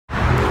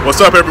What's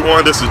up,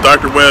 everyone? This is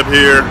Dr. Webb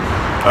here.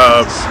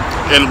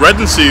 In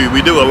residency,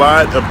 we do a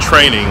lot of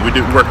training. We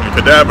work on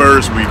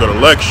cadavers, we go to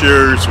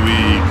lectures, we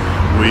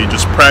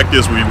just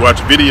practice, we watch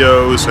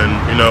videos, and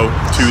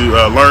to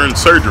learn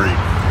surgery.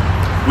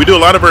 We do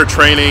a lot of our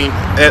training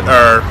at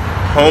our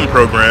home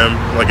program,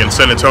 like in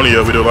San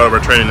Antonio. We do a lot of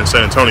our training in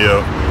San Antonio,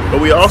 but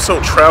we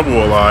also travel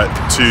a lot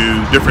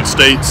to different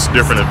states,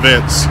 different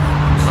events.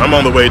 I'm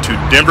on the way to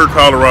Denver,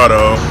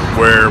 Colorado,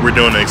 where we're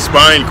doing a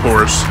spine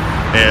course,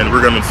 and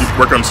we're going to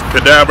work on some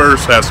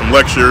cadavers, have some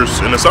lectures,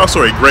 and it's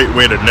also a great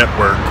way to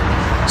network.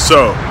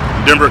 So,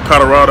 Denver,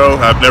 Colorado,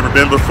 I've never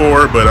been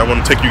before, but I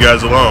want to take you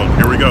guys along.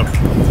 Here we go.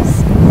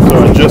 So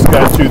I just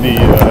got to the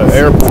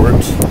airport.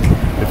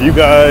 If you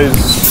guys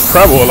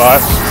travel a lot,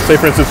 say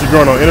for instance you're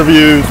going on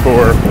interviews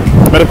for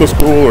medical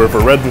school or for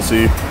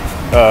residency,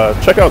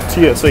 check out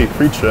TSA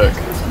PreCheck.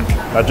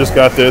 I just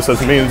got this.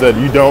 This means that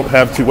you don't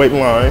have to wait in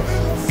line.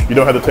 You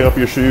don't have to take off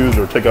your shoes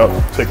or take out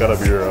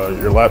of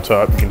your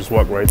laptop. You can just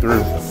walk right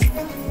through.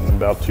 I'm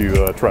about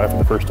to try for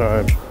the first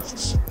time.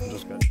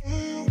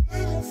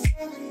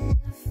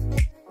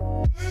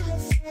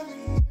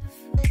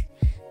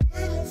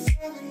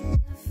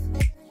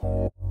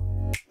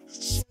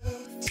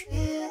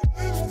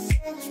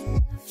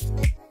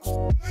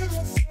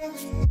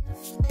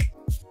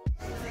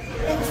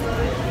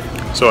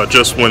 So I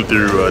just went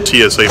through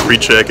TSA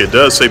PreCheck. It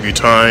does save you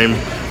time.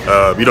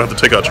 You don't have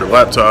to take out your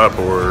laptop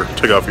or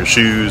take off your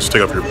shoes,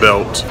 take off your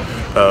belt.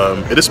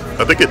 I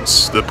think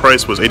the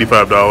price was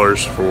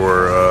 $85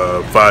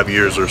 for 5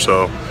 years or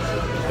so.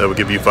 That would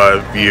give you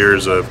 5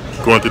 years of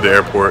going through the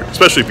airport,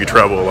 especially if you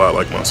travel a lot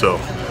like myself.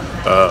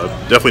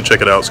 Definitely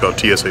check it out. It's called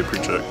TSA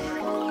PreCheck.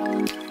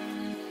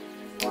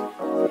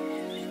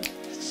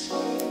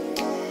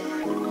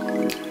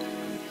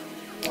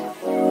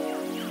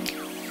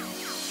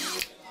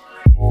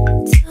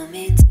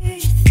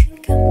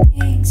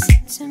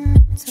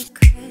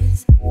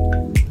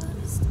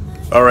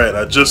 Alright,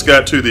 I just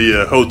got to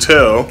the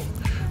hotel.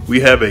 We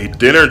have a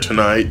dinner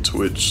tonight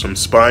with some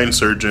spine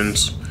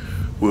surgeons.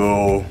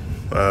 We'll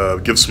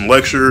give some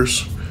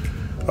lectures.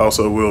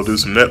 Also, we'll do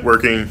some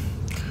networking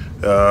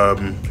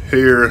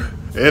here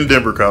in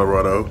Denver,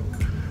 Colorado.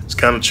 It's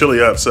kind of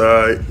chilly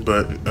outside,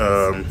 but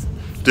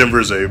Denver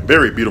is a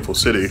very beautiful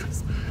city.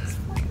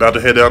 About to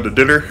head out to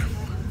dinner.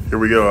 Here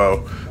we go.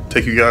 I'll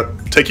take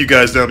you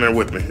guys down there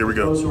with me. Here we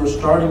go. Those who are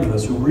starting with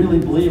this, who really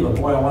believe, oh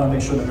boy, I want to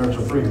make sure the nerves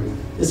are free,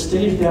 is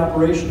stage the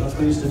operation. That's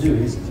what he used to do.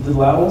 He did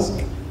laterals,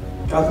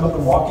 got them up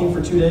and walking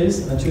for 2 days,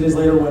 and then 2 days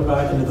later went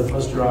back into the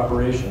posterior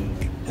operation.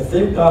 If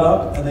they got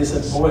up and they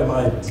said, boy,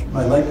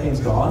 my leg pain's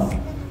gone,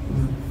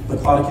 the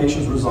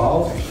claudication's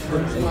resolved.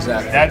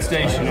 Exactly. That's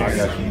stationary.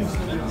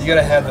 You got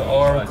to have the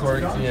arm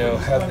correct,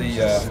 have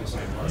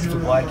the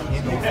black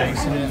handle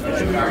facing it,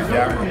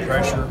 downward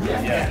pressure.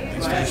 Yeah,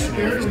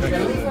 stationary.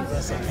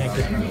 Can't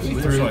get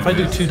through. If I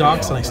do 2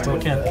 docs and I still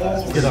can't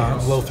get a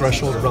low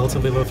threshold, a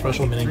relatively low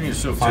threshold, meaning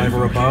 5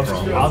 or above,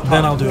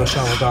 then I'll do a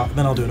shallow doc.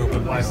 Then I'll do an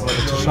open, a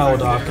shallow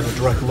doc and a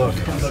direct look.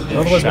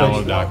 Otherwise,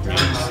 shallow doc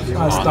means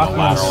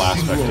lateral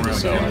aspect of the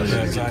cell.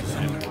 Yeah, exactly.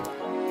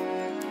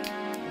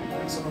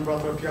 Someone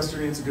brought that up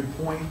yesterday. It's a good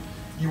point.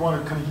 You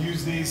want to kind of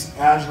use these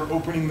as you're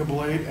opening the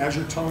blade, as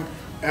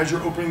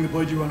you're opening the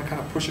blade, you want to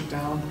kind of push it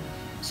down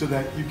so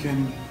that you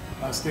can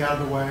stay out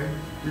of the way.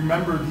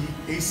 Remember,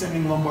 the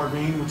ascending lumbar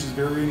vein, which is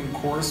varying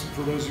course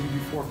for those who do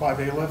 4 or 5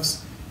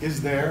 A-lifts, is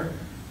there.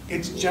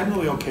 It's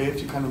generally okay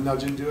if you kind of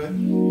nudge into it.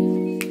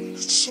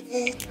 Just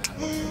pick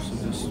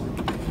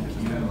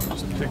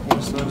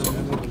one side of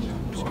it.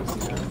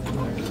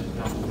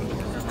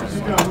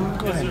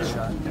 Go ahead,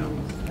 shot.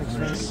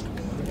 Thanks,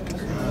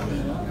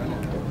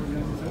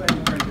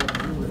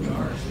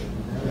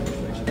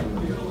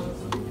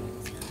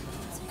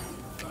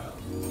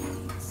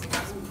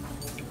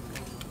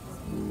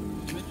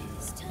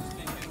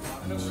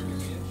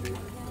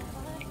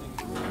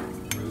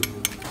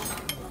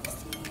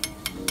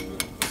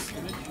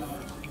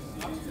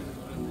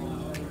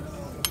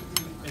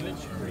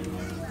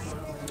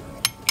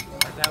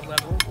 At that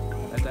level,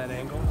 at that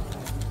angle.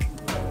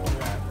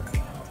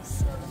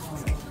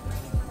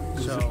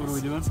 So, what are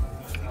we doing?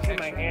 See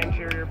my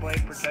anterior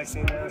blade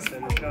protecting this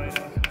and the joint.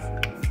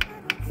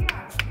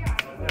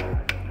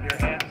 Your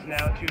hand is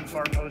now too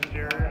far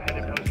posterior,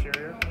 headed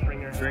posterior.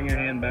 Bring your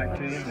hand back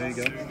to you. There you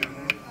go.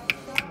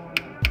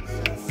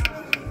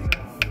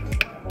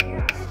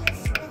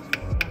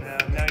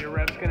 Now your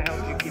rep's going to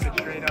help you keep it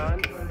straight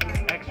on.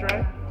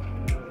 X-ray.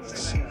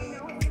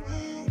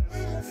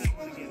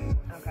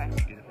 Okay.